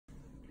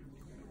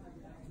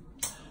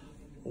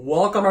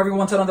Welcome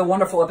everyone to another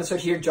wonderful episode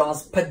here,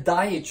 Jaws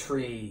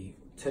Podiatry.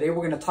 Today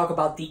we're going to talk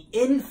about the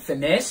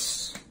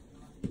infamous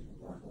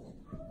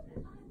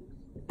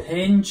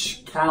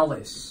pinch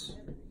callus.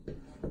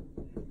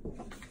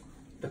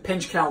 The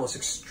pinch callus,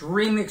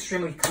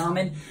 extremely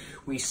common.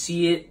 We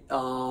see it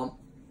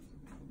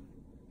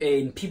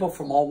in people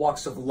from all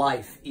walks of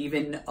life,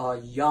 even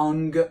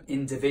young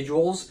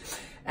individuals,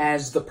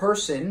 as the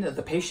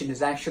patient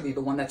is actually the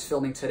one that's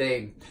filming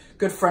today.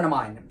 Good friend of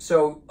mine.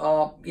 So,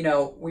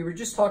 we were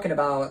just talking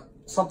about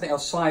something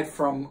aside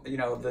from,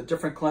 the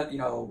different,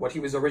 what he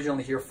was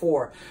originally here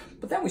for.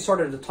 But then we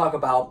started to talk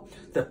about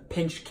the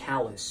pinch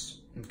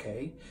callus,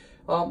 okay?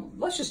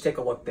 Let's just take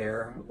a look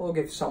there. We'll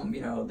give some,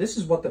 this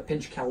is what the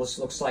pinch callus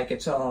looks like.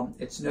 It's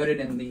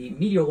noted in the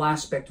medial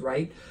aspect,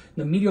 right?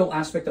 The medial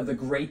aspect of the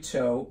great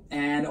toe.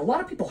 And a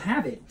lot of people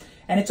have it.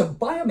 And it's a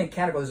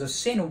biomechanical, there's a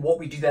saying in what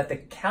we do that the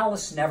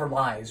callus never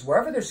lies.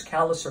 Wherever there's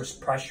callus, there's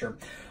pressure.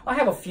 I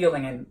have a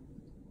feeling, and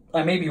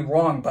I may be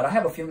wrong, but I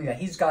have a feeling that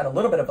he's got a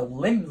little bit of a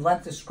limb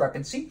length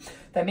discrepancy,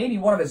 that maybe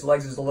one of his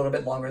legs is a little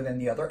bit longer than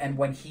the other. And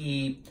when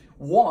he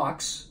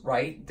walks,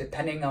 right,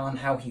 depending on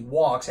how he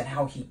walks and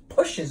how he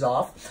pushes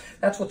off,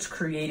 that's what's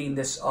creating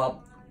this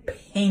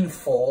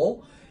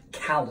painful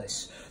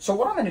callus. So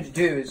what I'm going to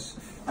do is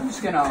I'm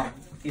just going to,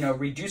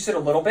 reduce it a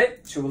little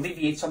bit to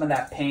alleviate some of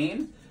that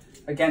pain.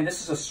 Again,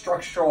 this is a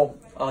structural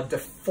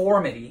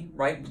deformity,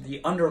 right?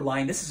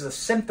 This is a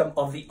symptom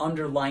of the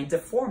underlying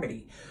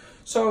deformity.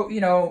 So,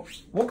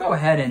 we'll go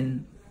ahead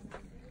and,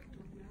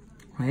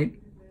 right?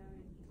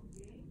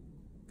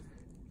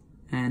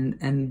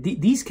 And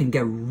these can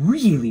get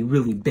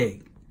really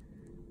big.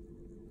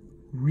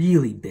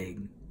 Really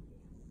big.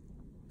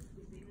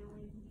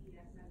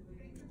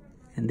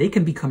 And they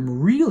can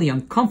become really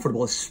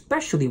uncomfortable,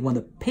 especially when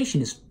the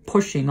patient is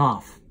pushing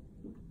off.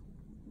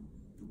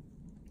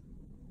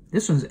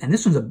 This one's,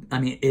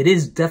 it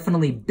is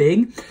definitely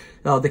big.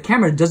 The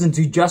camera doesn't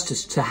do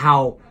justice to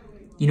how,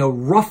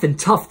 rough and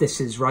tough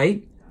this is,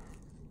 right?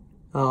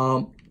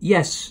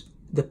 Yes,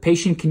 the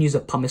patient can use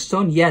a pumice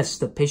stone. Yes,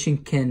 the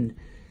patient can,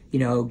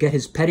 get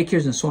his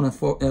pedicures and so on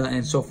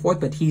and so forth,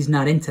 but he's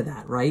not into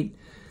that, right?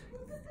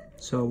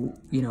 So,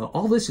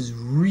 all this is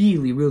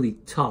really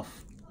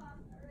tough.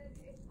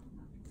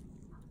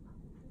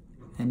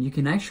 And you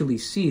can actually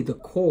see the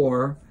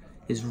core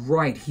is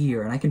right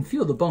here, and I can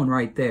feel the bone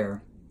right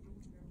there.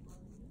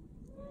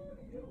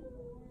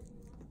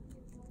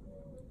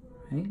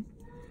 Right? And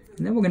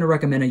then we're going to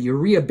recommend a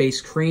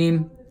urea-based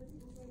cream,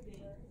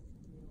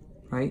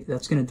 right?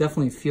 That's going to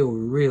definitely feel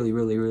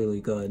really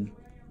good.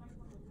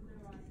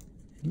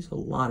 He's a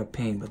lot of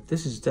pain, but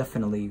this is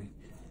definitely,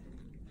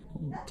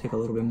 take a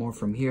little bit more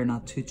from here,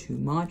 not too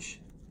much.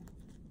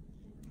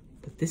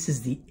 But this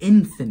is the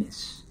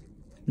infamous,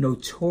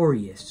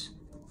 notorious,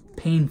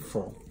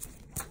 painful,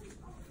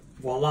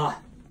 voila,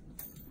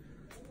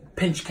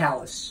 pinch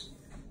callus,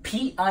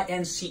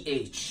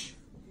 P-I-N-C-H.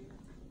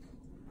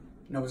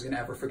 No one's going to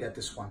ever forget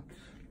this one.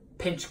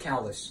 Pinch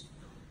callus.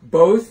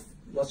 Both,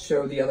 let's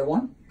show the other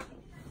one.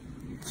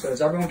 So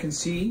as everyone can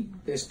see,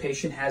 this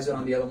patient has it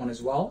on the other one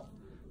as well.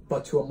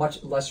 But to a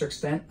much lesser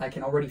extent, I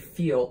can already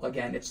feel,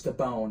 again, it's the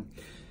bone.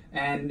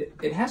 And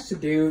it has to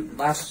do,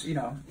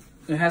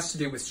 it has to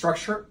do with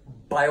structure,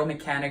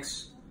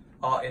 biomechanics,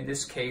 in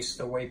this case,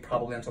 the way,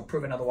 probably until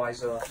proven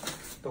otherwise,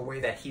 the way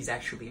that he's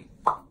actually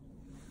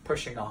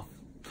pushing off.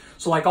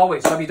 So like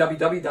always,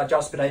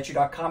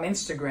 www.jawspodiatry.com,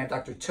 Instagram,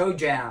 Dr. Toe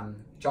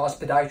Jam, Jaws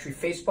Podiatry,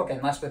 Facebook,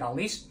 and last but not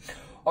least,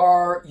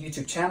 our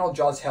YouTube channel,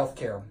 Jaws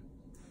Healthcare,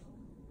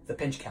 the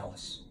pinch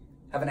callus.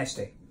 Have a nice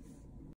day.